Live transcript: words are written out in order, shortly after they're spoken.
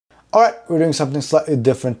All right, we're doing something slightly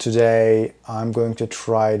different today. I'm going to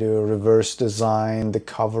try to reverse design the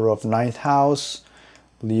cover of Ninth House,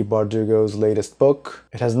 Leigh Bardugo's latest book.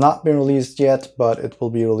 It has not been released yet, but it will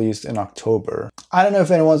be released in October. I don't know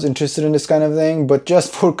if anyone's interested in this kind of thing, but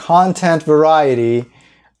just for content variety,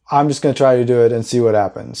 I'm just going to try to do it and see what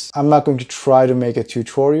happens. I'm not going to try to make a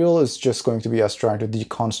tutorial. It's just going to be us trying to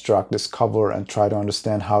deconstruct this cover and try to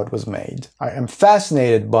understand how it was made. I am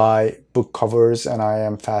fascinated by book covers and I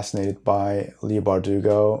am fascinated by Leigh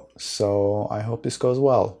Bardugo. So I hope this goes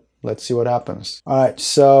well. Let's see what happens. All right,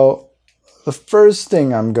 so the first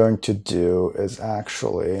thing I'm going to do is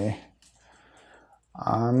actually,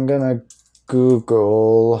 I'm going to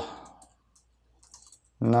Google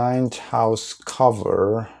Ninth House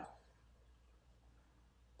cover.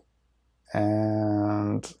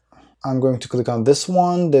 And I'm going to click on this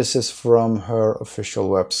one. This is from her official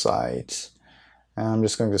website. And I'm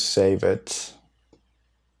just going to save it.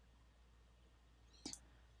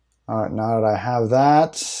 All right, now that I have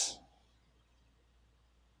that,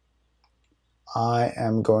 I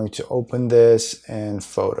am going to open this in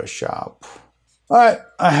Photoshop. All right,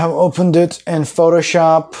 I have opened it in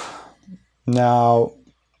Photoshop. Now,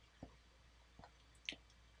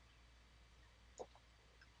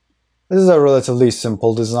 this is a relatively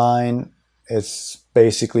simple design. It's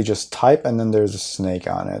basically just type and then there's a snake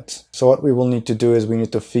on it. So what we will need to do is we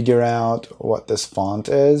need to figure out what this font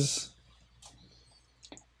is.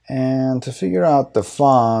 And to figure out the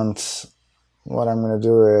font, what I'm going to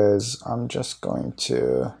do is I'm just going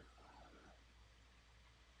to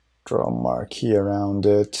draw a marquee around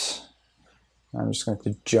it. I'm just going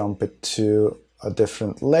to jump it to a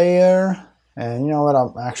different layer. And you know what?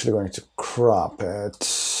 I'm actually going to crop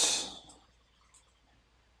it.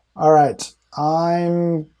 All right,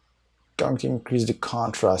 I'm going to increase the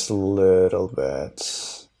contrast a little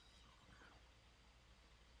bit.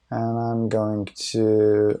 And I'm going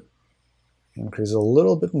to increase a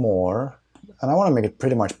little bit more. And I want to make it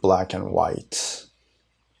pretty much black and white.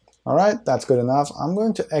 All right, that's good enough. I'm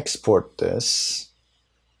going to export this.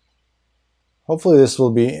 Hopefully this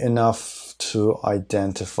will be enough to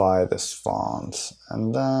identify this font.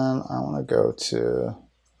 And then I want to go to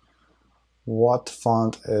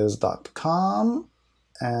whatfontis.com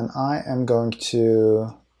and I am going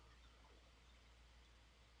to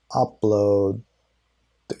upload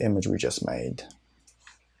the image we just made.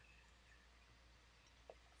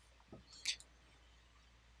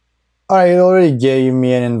 All right, it already gave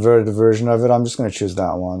me an inverted version of it. I'm just going to choose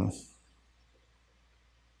that one.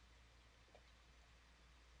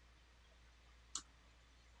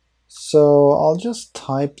 So I'll just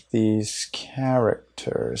type these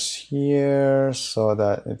characters here so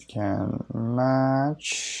that it can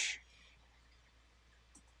match.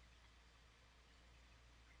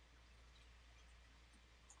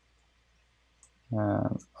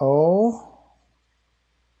 And O.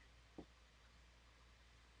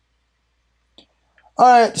 All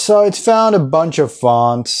right, so it's found a bunch of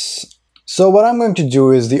fonts. So what I'm going to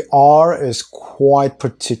do is the R is quite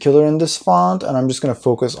particular in this font, and I'm just going to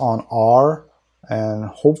focus on R, and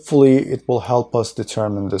hopefully it will help us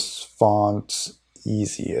determine this font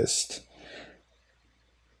easiest.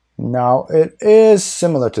 Now it is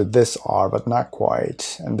similar to this R, but not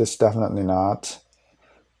quite, and this definitely not.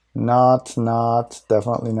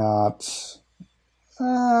 Definitely not.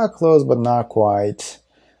 Close, but not quite.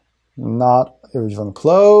 Not even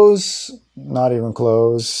close, not even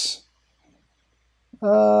close.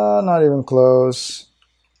 Not even close.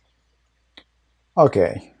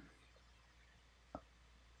 Okay.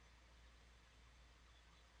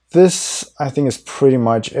 This, I think, is pretty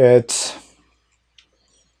much it.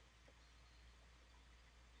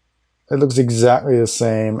 It looks exactly the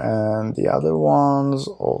same, and the other ones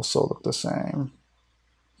also look the same.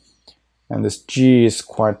 And this G is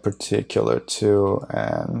quite particular too,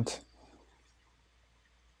 and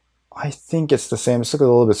I think it's the same. It's a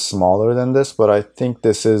little bit smaller than this, but I think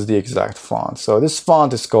this is the exact font. So this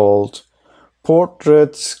font is called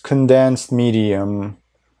Portrait Condensed Medium,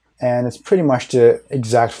 and it's pretty much the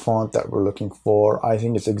exact font that we're looking for. I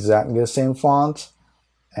think it's exactly the same font,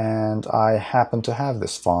 and I happen to have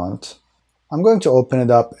this font. I'm going to open it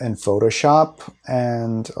up in Photoshop,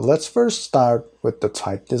 and let's first start with the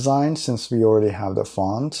type design since we already have the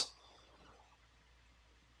font.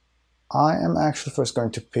 I am actually first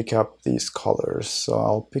going to pick up these colors. So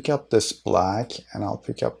I'll pick up this black and I'll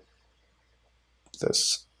pick up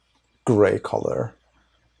this gray color.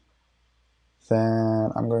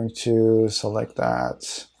 Then I'm going to select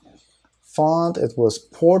that font. It was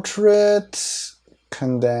Portrait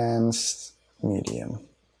Condensed Medium.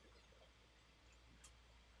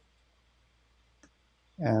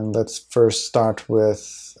 And let's first start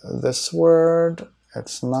with this word.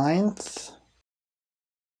 It's 9th.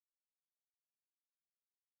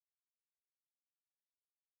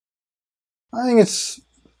 I think it's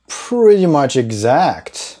pretty much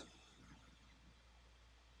exact.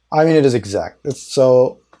 I mean, it is exact.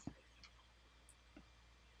 So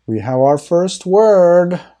we have our first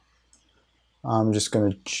word. I'm just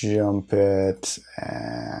going to jump it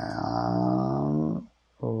and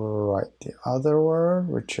write the other word,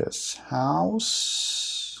 which is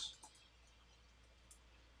house.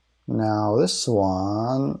 Now this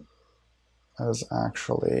one is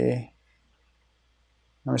actually,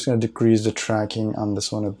 I'm just going to decrease the tracking on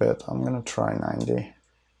this one a bit. I'm going to try 90.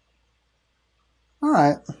 All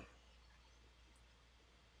right.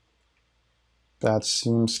 That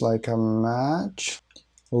seems like a match.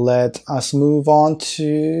 Let us move on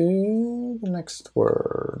to the next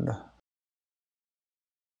word.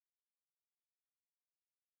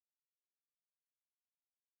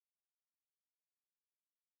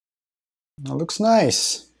 That looks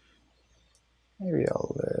nice. Maybe a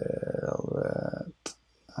little bit.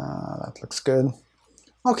 That looks good.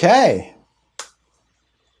 Okay.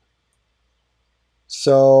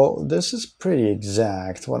 So this is pretty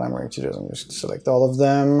exact. What I'm going to do is I'm just going to select all of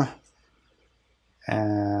them.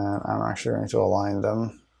 And I'm actually going to align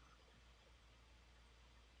them.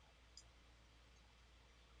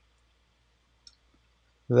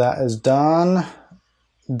 That is done.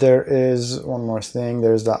 There is one more thing.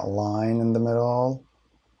 There's that line in the middle.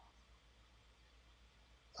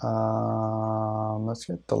 Let's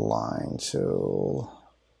get the line tool.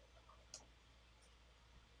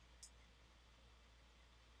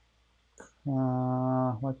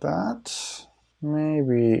 Like that.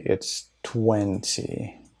 Maybe it's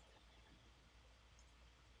 20.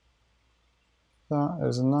 That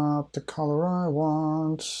is not the color I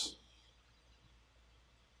want.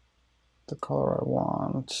 The color I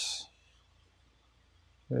want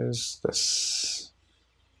is this.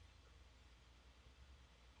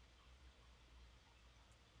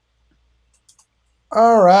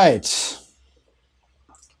 All right.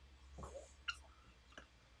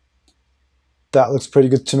 That looks pretty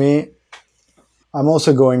good to me. I'm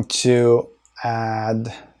also going to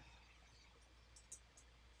add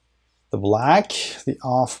the black, the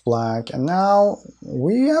off black, and now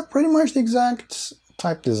we have pretty much the exact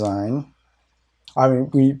type design. I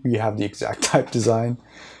mean, we have the exact type design.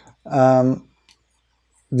 The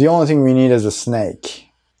only thing we need is a snake.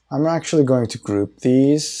 I'm actually going to group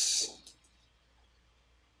these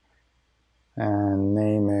and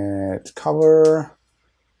name it cover.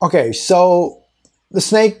 Okay, so the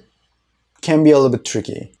snake can be a little bit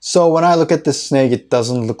tricky. So when I look at this snake, it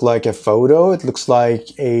doesn't look like a photo. It looks like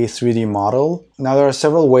a 3D model. Now there are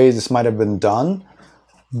several ways this might have been done.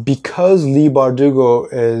 Because Leigh Bardugo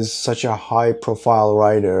is such a high profile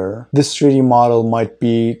writer, this 3D model might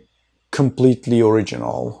be completely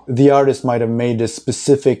original. The artist might have made this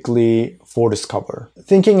specifically for this cover.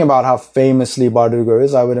 Thinking about how famous Leigh Bardugo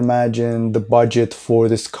is, I would imagine the budget for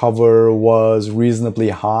this cover was reasonably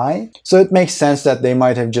high. So it makes sense that they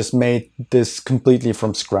might have just made this completely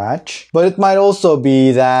from scratch. But it might also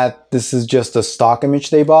be that this is just a stock image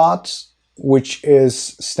they bought, which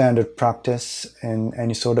is standard practice in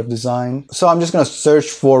any sort of design. So I'm just going to search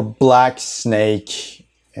for black snake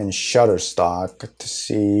in Shutterstock to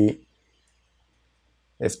see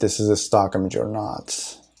if this is a stock image or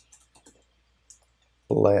not.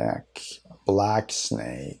 Black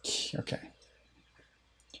snake.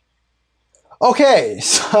 Okay,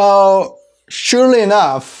 so surely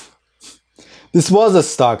enough, this was a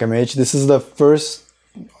stock image. This is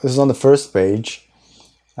on the first page.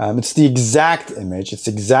 It's the exact image. It's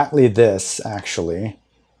exactly this, actually.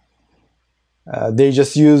 They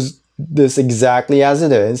just used this exactly as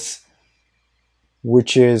it is,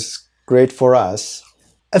 which is great for us.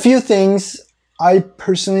 A few things. I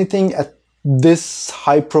personally think at this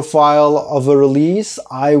high profile of a release,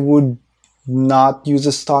 I would not use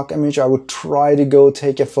a stock image. I would try to go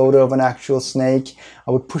take a photo of an actual snake.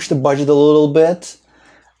 I would push the budget a little bit.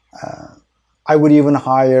 I would even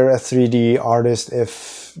hire a 3D artist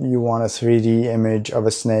if you want a 3D image of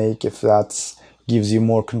a snake, if that gives you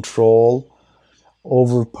more control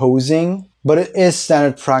over posing. But it is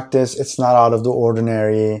standard practice. It's not out of the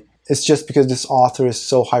ordinary. It's just because this author is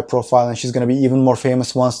so high profile and she's going to be even more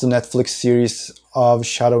famous once the Netflix series of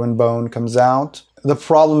Shadow and Bone comes out. The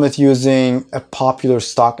problem with using a popular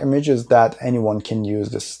stock image is that anyone can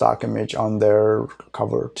use this stock image on their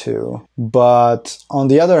cover too. But on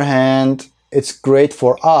the other hand, it's great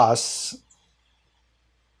for us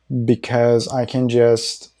because I can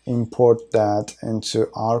just import that into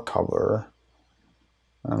our cover.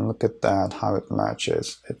 And look at that, how it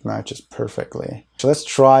matches. It matches perfectly. So let's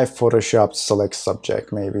try Photoshop select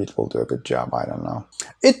subject. Maybe it will do a good job, I don't know.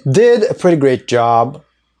 It did a pretty great job.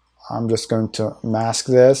 I'm just going to mask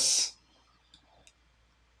this.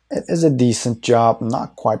 It is a decent job,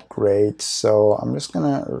 not quite great. So I'm just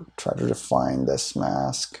gonna try to refine this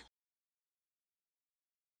mask.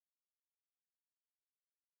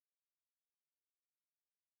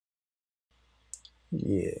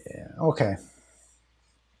 Yeah, okay.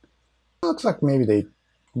 Looks like maybe they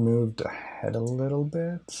moved ahead a little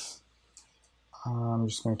bit. I'm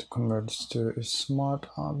just going to convert this to a smart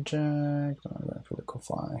object. I'm going to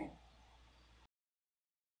liquify.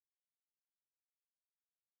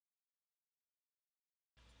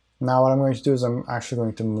 Now what I'm going to do is I'm actually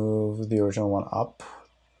going to move the original one up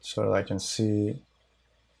so that I can see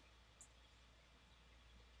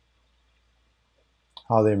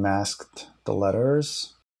how they masked the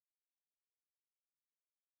letters.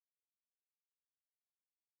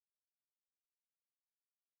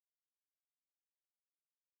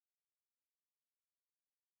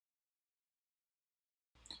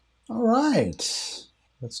 All right,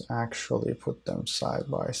 let's actually put them side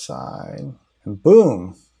by side and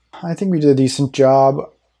boom. I think we did a decent job.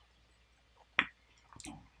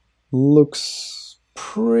 Looks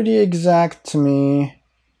pretty exact to me.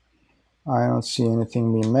 I don't see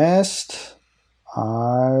anything we missed.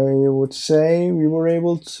 I would say we were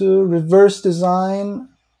able to reverse design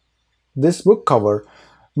this book cover.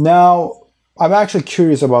 Now, I'm actually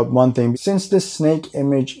curious about one thing. Since this snake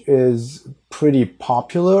image is pretty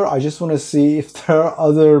popular, I just want to see if there are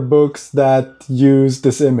other books that use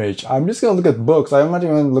this image. I'm just going to look at books. I'm not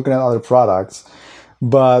even looking at other products.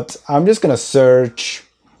 But I'm just going to search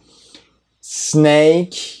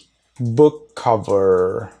snake book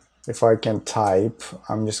cover. If I can type,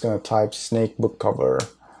 I'm just going to type snake book cover.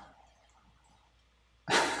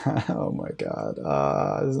 Oh my god,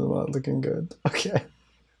 this is not looking good. Okay.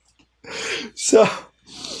 So,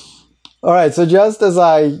 all right, so just as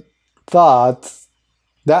I thought,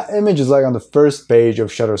 that image is like on the first page of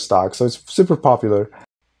Shutterstock, so it's super popular.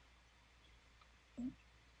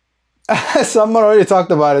 Someone already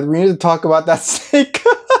talked about it. We need to talk about that snake.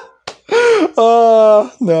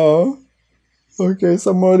 Oh, no. Okay,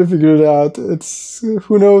 someone already figured it out. It's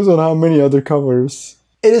who knows on how many other covers.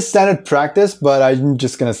 It is standard practice, but I'm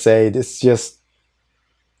just gonna say it's just,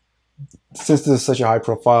 since this is such a high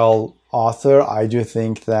profile author, I do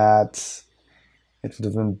think that it would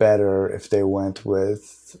have been better if they went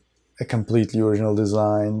with a completely original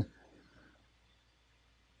design.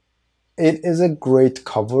 It is a great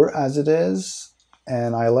cover as it is,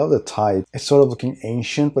 and I love the type. It's sort of looking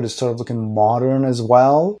ancient, but it's sort of looking modern as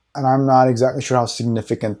well. And I'm not exactly sure how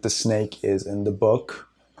significant the snake is in the book.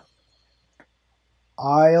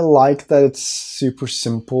 I like that it's super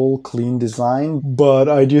simple, clean design, but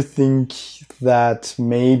I do think that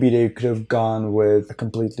maybe they could have gone with a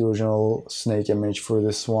completely original snake image for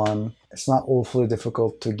this one. It's not awfully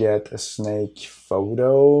difficult to get a snake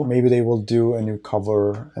photo. Maybe they will do a new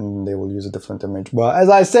cover and they will use a different image. But as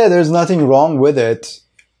I said, there's nothing wrong with it.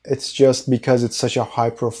 It's just because it's such a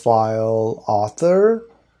high-profile author,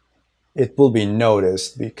 it will be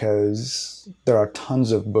noticed because there are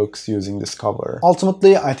tons of books using this cover.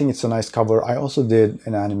 Ultimately, I think it's a nice cover. I also did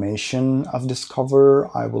an animation of this cover.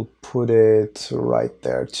 I will put it right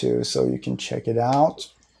there too, so you can check it out.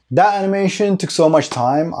 That animation took so much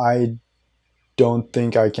time, I don't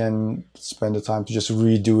think I can spend the time to just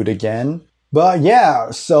redo it again. But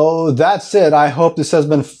yeah, so that's it. I hope this has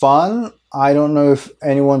been fun. I don't know if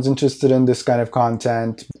anyone's interested in this kind of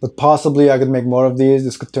content, but possibly I could make more of these.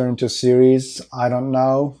 This could turn into a series. I don't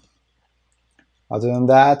know. Other than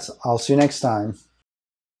that, I'll see you next time.